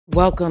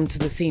Welcome to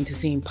the Scene to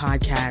Scene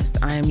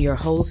podcast. I am your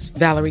host,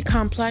 Valerie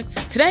Complex.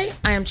 Today,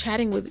 I am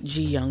chatting with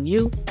Ji Young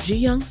Yoo. Ji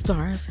Young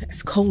stars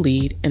as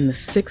co-lead in the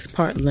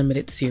 6-part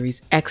limited series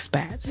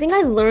Expats. I think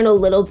I learn a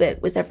little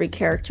bit with every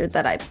character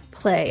that I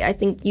play. I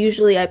think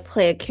usually I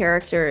play a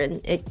character and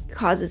it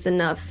causes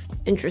enough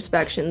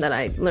introspection that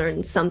I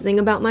learn something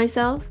about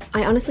myself.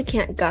 I honestly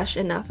can't gush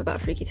enough about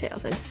Freaky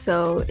Tales. I'm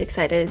so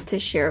excited to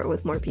share it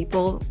with more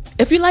people.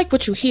 If you like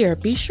what you hear,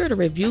 be sure to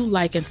review,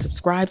 like, and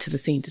subscribe to the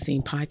Scene to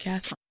Scene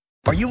podcast.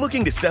 Are you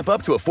looking to step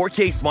up to a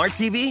 4K smart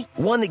TV?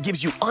 One that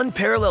gives you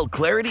unparalleled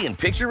clarity and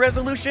picture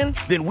resolution?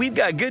 Then we've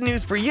got good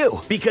news for you,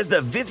 because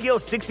the Vizio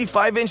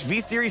 65-inch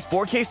V-Series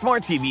 4K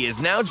smart TV is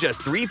now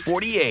just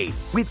 $348.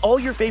 With all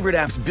your favorite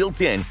apps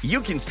built in,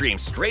 you can stream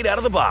straight out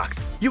of the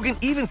box. You can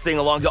even sing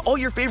along to all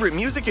your favorite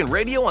music and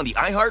radio on the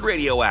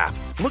iHeartRadio app.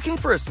 Looking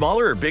for a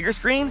smaller or bigger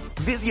screen?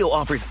 Vizio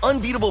offers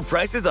unbeatable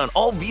prices on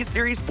all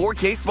V-Series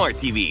 4K smart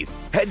TVs.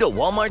 Head to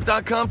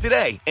Walmart.com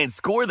today and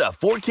score the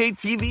 4K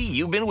TV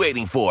you've been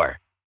waiting for.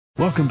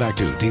 Welcome back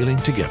to Dealing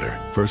Together.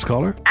 First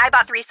caller? I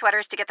bought 3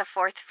 sweaters to get the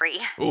 4th free.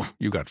 Oh,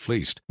 you got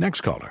fleeced.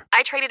 Next caller?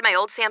 I traded my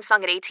old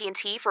Samsung at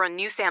AT&T for a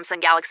new Samsung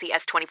Galaxy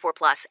S24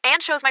 Plus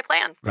and chose my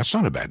plan. That's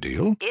not a bad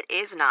deal. It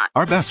is not.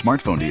 Our best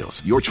smartphone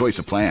deals. Your choice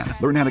of plan.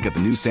 Learn how to get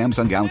the new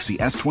Samsung Galaxy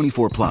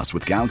S24 Plus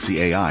with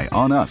Galaxy AI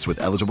on us with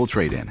eligible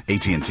trade-in.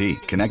 AT&T.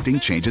 Connecting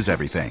changes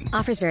everything.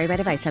 Offers vary by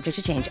device. Subject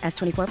to change.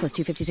 S24 plus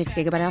 256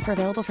 gigabyte offer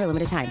available for a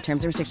limited time.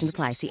 Terms and restrictions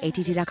apply. See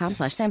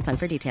att.com/Samsung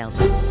for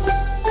details.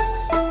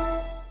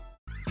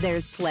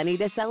 There's plenty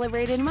to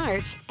celebrate in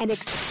March and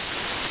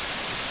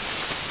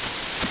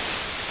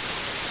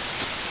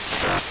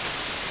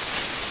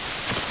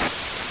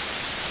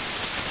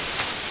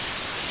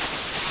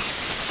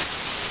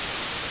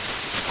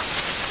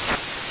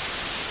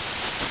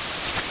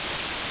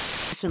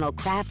National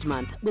Craft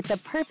Month with the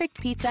perfect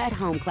pizza at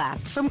home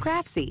class from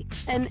Craftsy.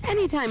 And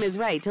anytime is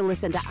right to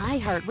listen to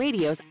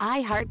iHeartRadio's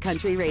iHeart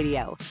Country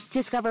Radio.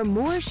 Discover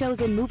more shows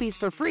and movies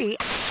for free.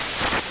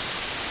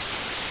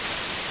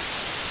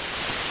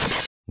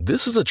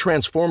 This is a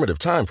transformative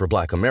time for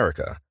Black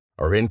America.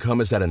 Our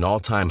income is at an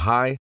all-time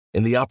high,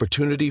 and the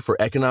opportunity for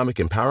economic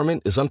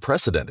empowerment is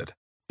unprecedented.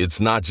 It's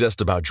not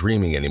just about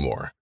dreaming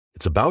anymore.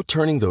 It's about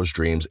turning those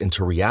dreams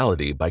into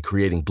reality by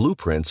creating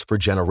blueprints for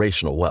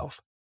generational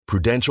wealth.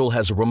 Prudential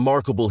has a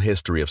remarkable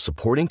history of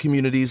supporting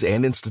communities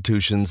and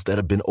institutions that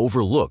have been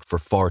overlooked for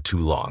far too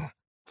long.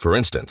 For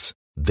instance,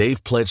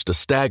 they've pledged a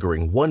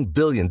staggering $1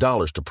 billion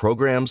to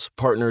programs,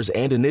 partners,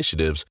 and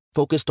initiatives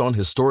focused on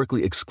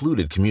historically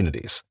excluded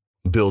communities.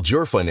 Build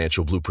your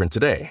financial blueprint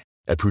today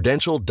at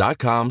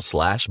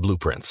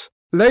prudential.com/blueprints.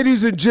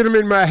 Ladies and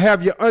gentlemen, may I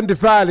have your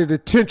undivided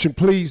attention,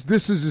 please?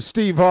 This is the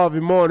Steve Harvey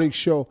Morning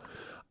Show.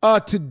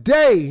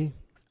 Today,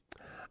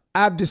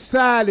 I've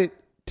decided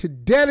to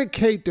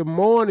dedicate the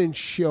morning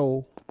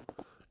show,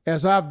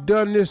 as I've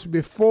done this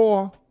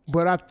before,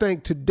 but I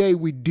think today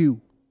we do.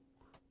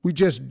 We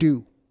just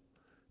do.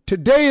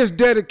 Today is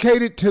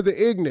dedicated to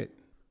the ignorant,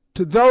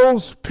 to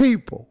those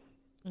people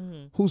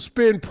who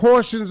spend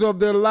portions of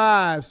their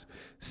lives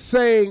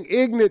saying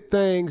ignorant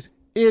things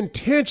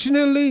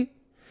intentionally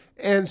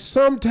and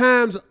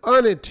sometimes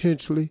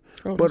unintentionally,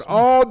 but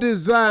all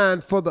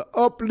designed for the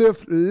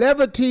uplift,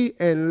 levity,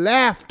 and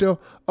laughter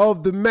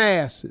of the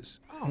masses.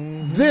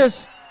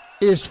 This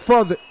is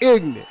for the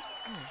ignorant.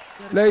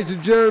 Ladies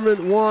and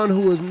gentlemen, one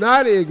who is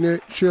not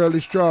ignorant, Shirley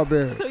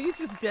Strawberry. So you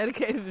just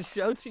dedicated the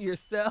show to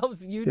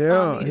yourselves? You, yeah,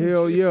 Tommy,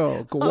 hell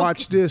yeah. Go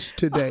watch this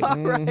today. All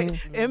right.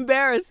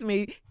 Embarrass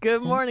me.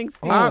 Good morning,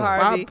 Steve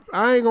Harvey.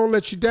 I ain't going to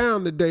let you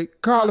down today.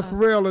 Carla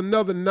Farrell,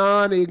 another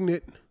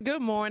non-ignorant.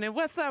 Good morning.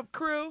 What's up,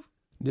 crew?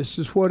 This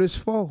is what it's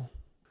for.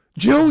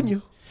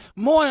 Junior.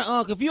 Morning,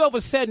 Uncle. If you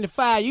over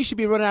 75, you should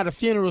be running out of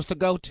funerals to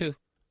go to.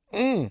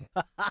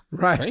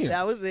 Right.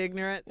 That was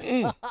ignorant.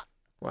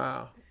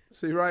 Wow.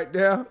 See right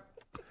there?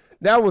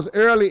 That was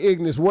early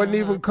ignorance. Wasn't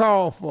even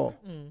called for.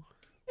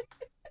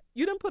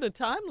 You didn't put a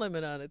time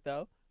limit on it,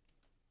 though.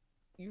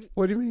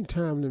 What do you mean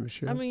time limit,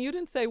 Shirley? I mean, you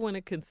didn't say when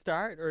it can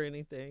start or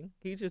anything.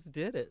 He just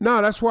did it.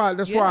 No, that's why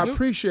I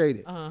appreciate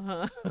it.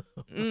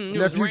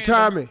 Nephew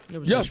Tommy.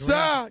 Yes,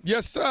 sir.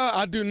 Yes, sir.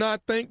 I do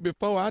not think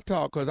before I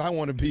talk, because I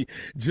want to be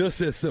just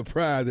as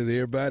surprised as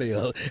everybody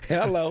else.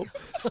 Hello,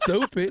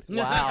 stupid.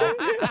 Wow.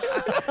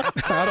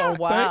 I don't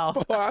think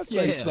before I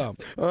say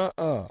something.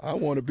 I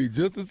want to be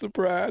just as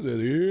surprised as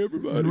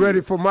everybody.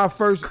 Ready for my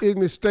first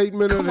ignorant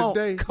statement of the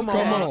day? Come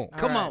on.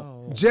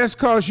 Just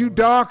because you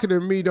darker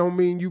than me don't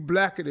mean you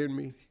blacker than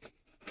me.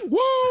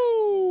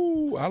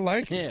 Woo! I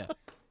like it.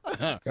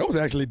 That was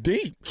actually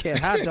deep. Care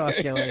how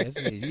dark your ass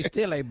is. You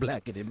still ain't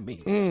blacker than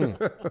me.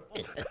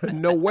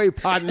 No way,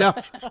 partner.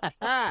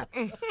 I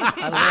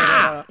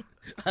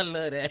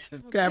love that.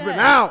 Capping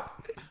out.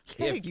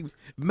 If you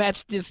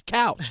match this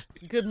couch.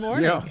 Good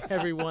morning,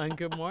 everyone.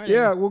 Good morning.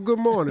 Yeah, well, good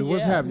morning.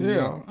 What's happening,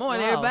 y'all?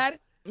 Morning, everybody.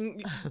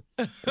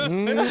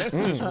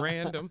 Just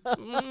random.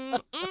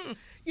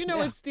 You know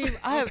what, Steve?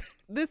 I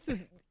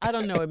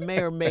don't know. It may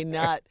or may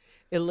not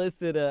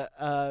elicit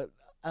a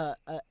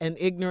an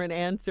ignorant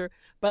answer,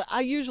 but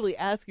I usually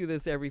ask you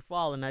this every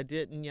fall, and I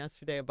didn't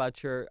yesterday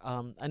about your,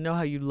 I know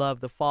how you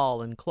love the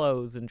fall and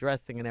clothes and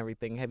dressing and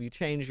everything. Have you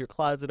changed your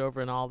closet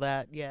over and all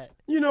that yet?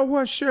 You know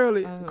what,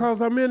 Shirley?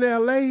 Because I'm in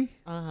L.A.,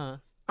 I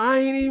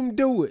ain't even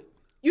do it.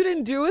 You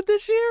didn't do it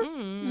this year?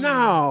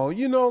 No,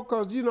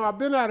 because, I've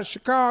been out of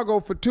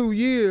Chicago for 2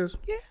 years.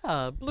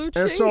 Yeah, blue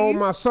cheese. And so on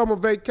my summer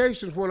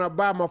vacations, when I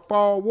buy my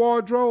fall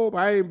wardrobe,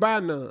 I ain't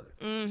buy none.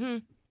 Mm-hmm.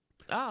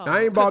 Oh,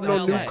 I ain't bought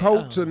no new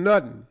coats or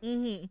nothing.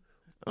 Mm-hmm.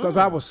 Because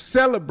I was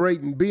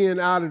celebrating being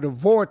out of the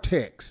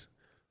vortex.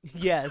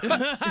 Yes,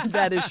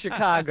 that is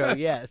Chicago,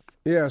 yes.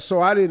 Yeah,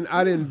 so I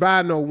didn't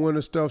buy no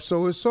winter stuff.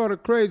 So it's sort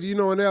of crazy. In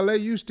L.A.,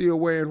 you still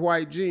wearing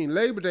white jeans.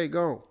 Labor Day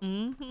gone.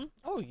 Mm-hmm.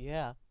 Oh,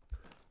 yeah.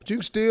 But you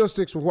can still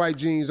stick some white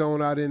jeans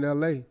on out in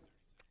L.A.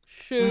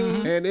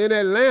 Shoes. And in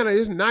Atlanta,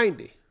 it's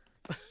 90.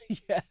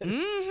 Yes.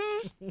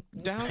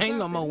 Mm-hmm. Ain't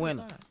no more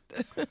winter.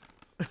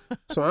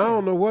 So I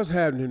don't know what's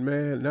happening,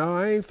 man. No,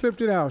 I ain't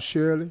flipped it out,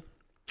 Shirley.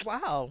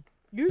 Wow.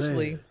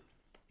 Usually,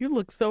 you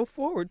look so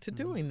forward to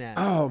doing that.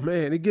 Oh,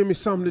 man, it give me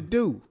something to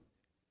do.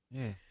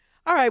 Yeah.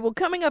 All right, well,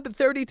 coming up at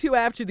 32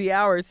 after the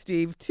hour,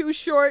 Steve, Too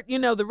Short,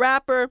 the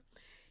rapper,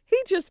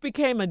 he just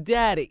became a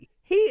daddy.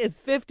 He is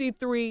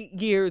 53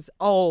 years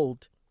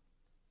old.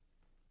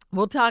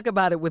 We'll talk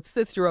about it with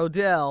Sister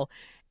Odell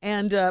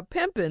and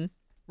Pimpin'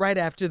 right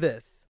after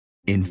this.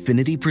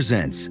 Infiniti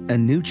presents a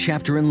new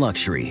chapter in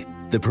luxury,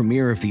 the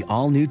premiere of the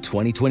all-new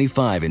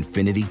 2025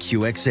 Infiniti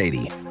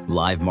QX80,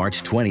 live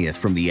March 20th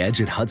from the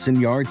Edge at Hudson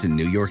Yards in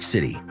New York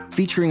City,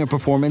 featuring a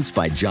performance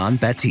by John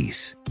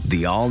Batiste.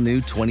 The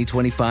all-new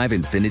 2025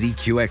 Infiniti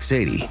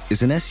QX80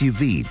 is an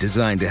SUV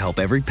designed to help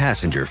every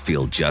passenger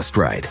feel just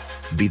right.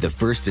 Be the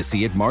first to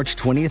see it March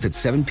 20th at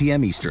 7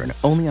 p.m. Eastern,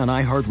 only on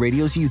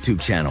iHeartRadio's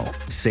YouTube channel.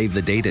 Save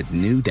the date at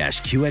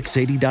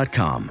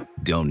new-QX80.com.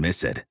 Don't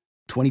miss it.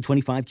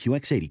 2025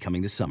 QX80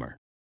 coming this summer.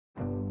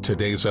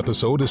 Today's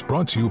episode is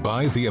brought to you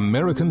by the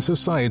American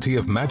Society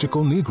of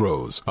Magical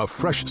Negroes, a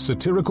fresh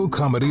satirical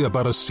comedy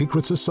about a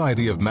secret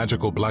society of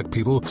magical black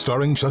people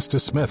starring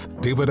Justice Smith,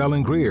 David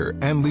Alan Grier,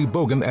 Ann Lee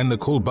Bogan, and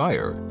Nicole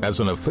Byer.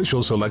 As an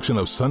official selection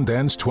of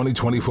Sundance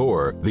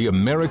 2024, the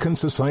American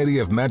Society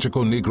of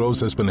Magical Negroes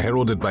has been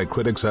heralded by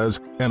critics as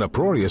an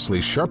uproariously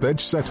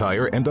sharp-edged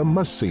satire and a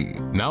must-see.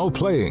 Now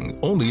playing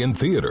only in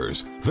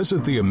theaters.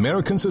 Visit the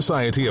American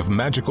Society of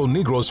Magical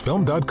Negroes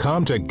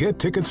Film.com to get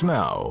tickets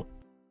now.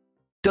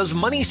 Does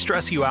money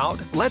stress you out?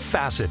 Let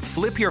Facet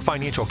flip your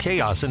financial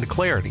chaos into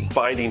clarity.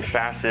 Finding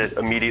Facet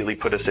immediately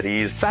put us at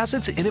ease.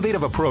 Facet's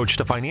innovative approach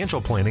to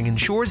financial planning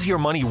ensures your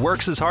money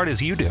works as hard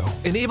as you do,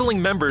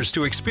 enabling members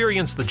to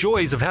experience the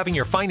joys of having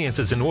your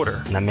finances in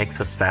order. And that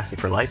makes us Facet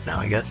for life now,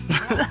 I guess.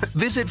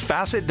 Visit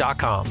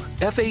Facet.com,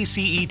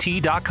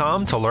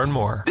 FACET.com to learn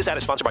more. This ad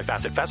is sponsored by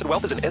Facet. Facet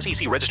Wealth is an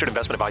SEC registered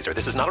investment advisor.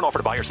 This is not an offer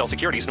to buy or sell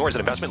securities, nor is it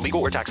investment, legal,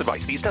 or tax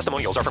advice. These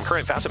testimonials are from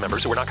current Facet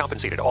members who are not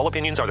compensated. All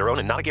opinions are their own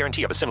and not a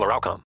guarantee of a similar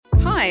outcome.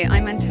 Hi,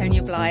 I'm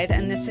Antonia Blythe,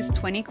 and this is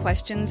 20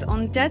 Questions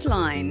on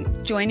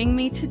Deadline. Joining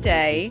me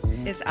today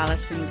is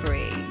Alison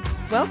Brie.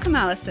 Welcome,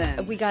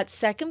 Alison. We got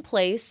second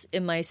place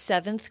in my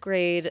 7th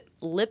grade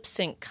lip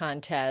sync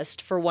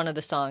contest for one of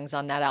the songs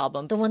on that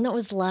album. The one that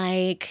was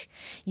like,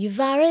 "You've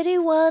already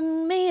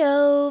won me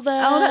over."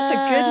 Oh, that's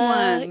a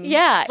good one.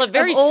 Yeah, it's like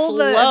very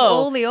slow. Of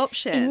all the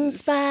options. In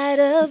spite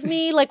of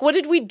me. Like, what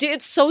did we do?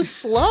 It's so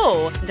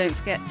slow. Don't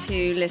forget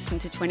to listen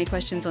to 20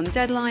 Questions on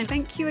Deadline.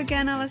 Thank you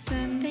again,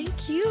 Alison.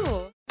 Thank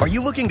you. Are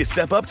you looking to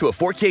step up to a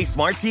 4K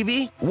smart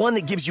TV? One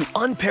that gives you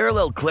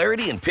unparalleled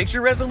clarity and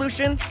picture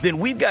resolution? Then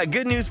we've got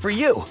good news for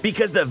you,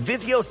 because the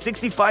Vizio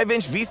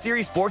 65-inch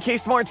V-Series 4K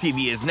smart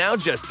TV is now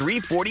just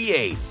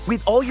 $348.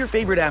 With all your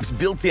favorite apps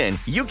built in,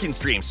 you can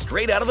stream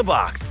straight out of the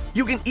box.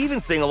 You can even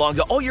sing along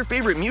to all your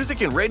favorite music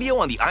and radio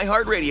on the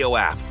iHeartRadio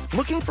app.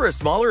 Looking for a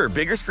smaller or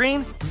bigger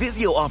screen?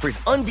 Vizio offers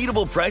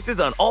unbeatable prices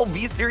on all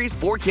V-Series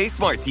 4K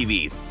smart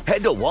TVs.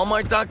 Head to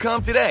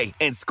Walmart.com today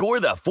and score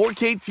the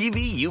 4K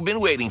TV you've been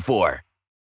waiting for.